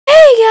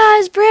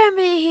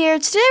Bramby here.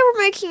 Today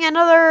we're making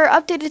another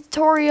updated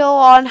tutorial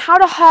on how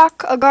to hack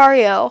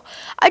agario.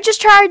 I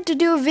just tried to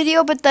do a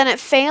video but then it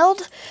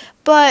failed.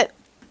 But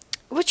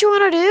what you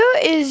want to do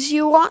is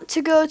you want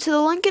to go to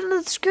the link in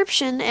the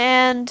description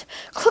and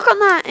click on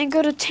that and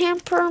go to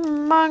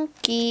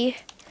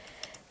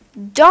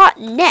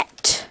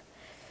tampermonkey.net.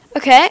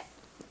 Okay.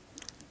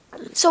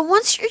 So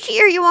once you're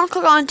here, you want to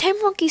click on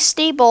Tampermonkey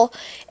Stable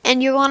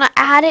and you want to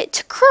add it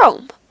to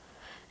Chrome.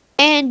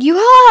 And you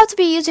all have to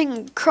be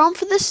using Chrome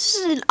for this. This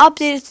is an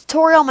updated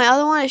tutorial. My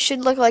other one, it should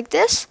look like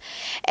this.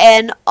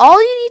 And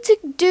all you need to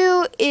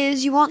do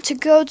is you want to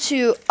go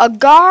to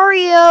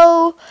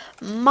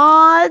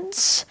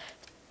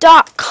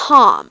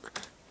agariobot.com.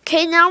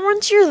 Okay, now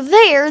once you're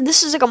there,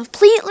 this is a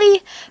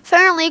completely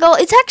fair and legal.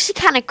 It's actually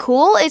kind of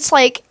cool. It's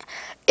like,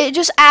 it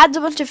just adds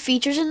a bunch of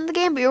features into the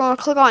game, but you're going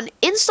to click on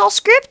Install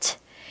Script,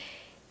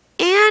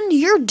 and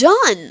you're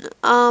done.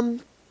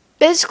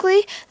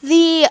 Basically,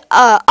 the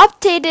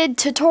updated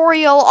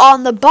tutorial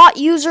on the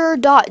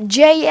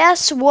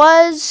botuser.js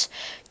was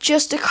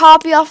just a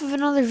copy off of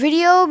another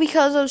video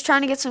because I was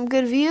trying to get some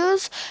good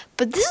views.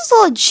 But this is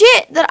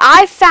legit that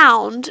I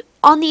found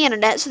on the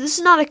internet, so this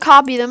is not a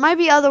copy. There might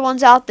be other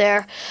ones out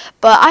there,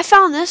 but I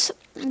found this.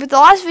 But the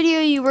last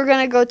video you were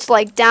going to go to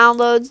like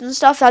downloads and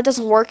stuff, that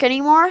doesn't work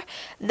anymore.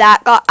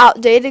 That got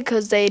outdated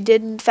because they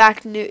did in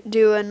fact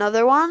do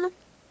another one,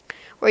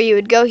 where you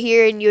would go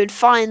here and you would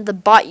find the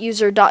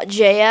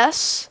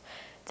botuser.js.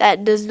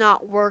 That does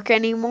not work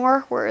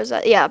anymore. Where is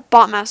that? Yeah,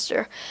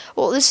 Botmaster.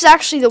 Well, this is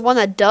actually the one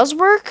that does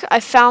work. I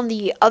found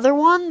the other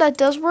one that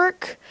does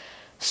work.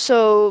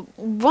 So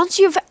once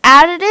you've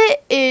added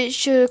it, it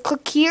should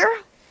click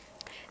here.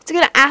 It's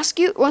going to ask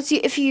you,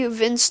 if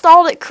you've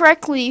installed it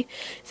correctly,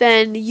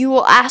 then you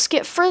will ask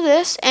it for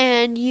this,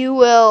 and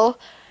you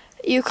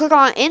click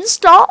on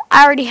install.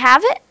 I already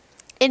have it,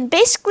 and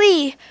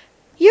basically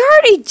you're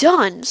already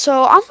done.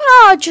 So I'm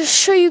gonna just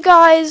show you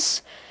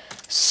guys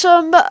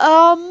some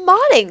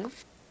modding.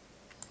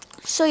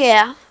 So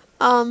yeah,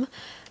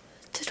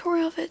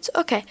 tutorial vids.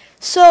 Okay,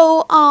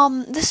 so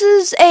this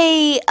is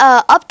a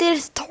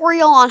updated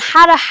tutorial on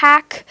how to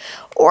hack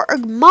or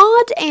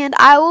mod, and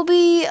I will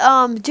be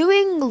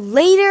doing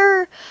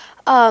later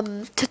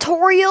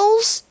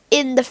tutorials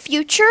in the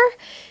future.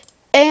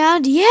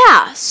 And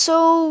yeah,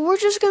 so we're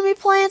just gonna be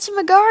playing some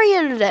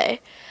agario today.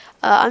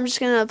 I'm just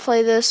going to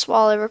play this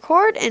while I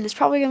record, and it's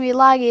probably going to be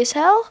laggy as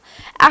hell.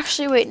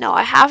 Actually, wait, no,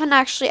 I haven't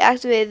actually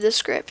activated the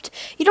script.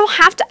 You don't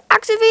have to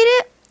activate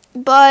it,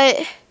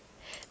 but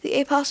the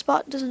APOS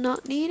bot does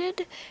not need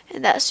it.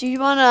 And so you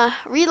want to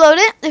reload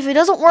it. If it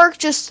doesn't work,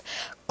 just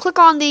click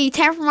on the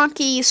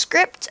Tampermonkey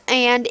script,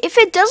 and if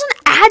it doesn't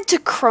add to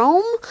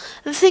Chrome,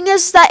 the thing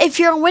is that if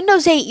you're on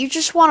Windows 8, you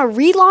just want to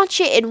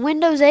relaunch it in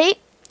Windows 8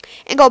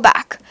 and go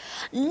back.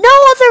 No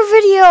other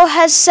video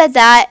has said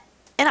that,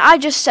 and I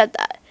just said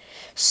that.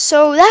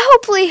 So that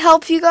hopefully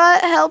helps you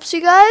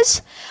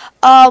guys.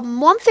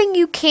 One thing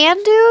you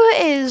can do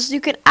is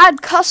you can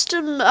add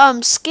custom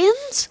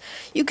skins.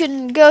 You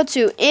can go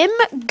to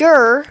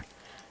imgur.com.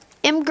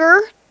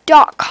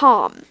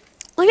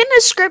 Link in the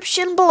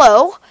description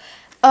below.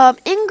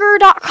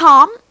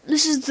 Imgur.com.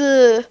 This is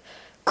the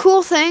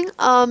cool thing.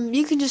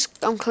 You can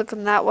just click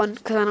on that one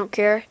because I don't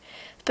care.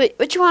 But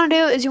what you want to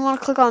do is you want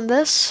to click on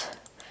this.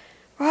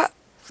 Right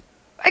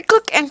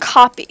click and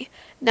copy.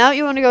 Now what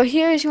you want to go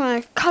here is you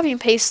want to copy and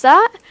paste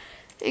that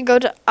and go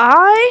to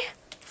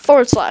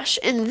 //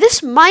 and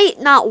this might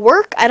not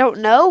work. I don't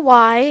know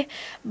why,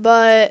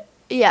 but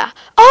yeah.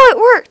 Oh, it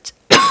worked.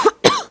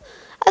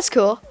 That's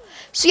cool.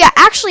 So yeah,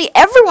 actually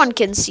everyone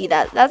can see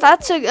that.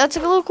 That's a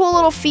little cool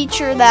little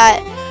feature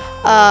that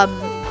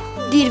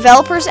the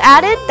developers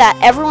added, that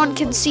everyone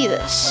can see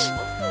this.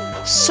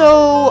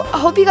 So I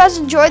hope you guys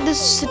enjoyed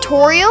this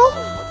tutorial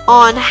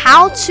on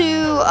how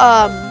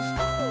to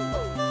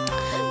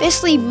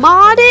basically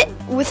mod it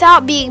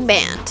without being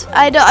banned.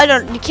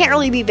 You can't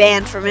really be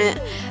banned from it,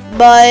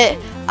 but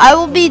I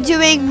will be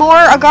doing more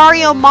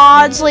agario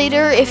mods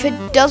later if it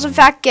does in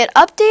fact get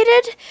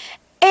updated.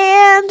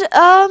 And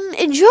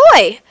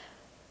enjoy.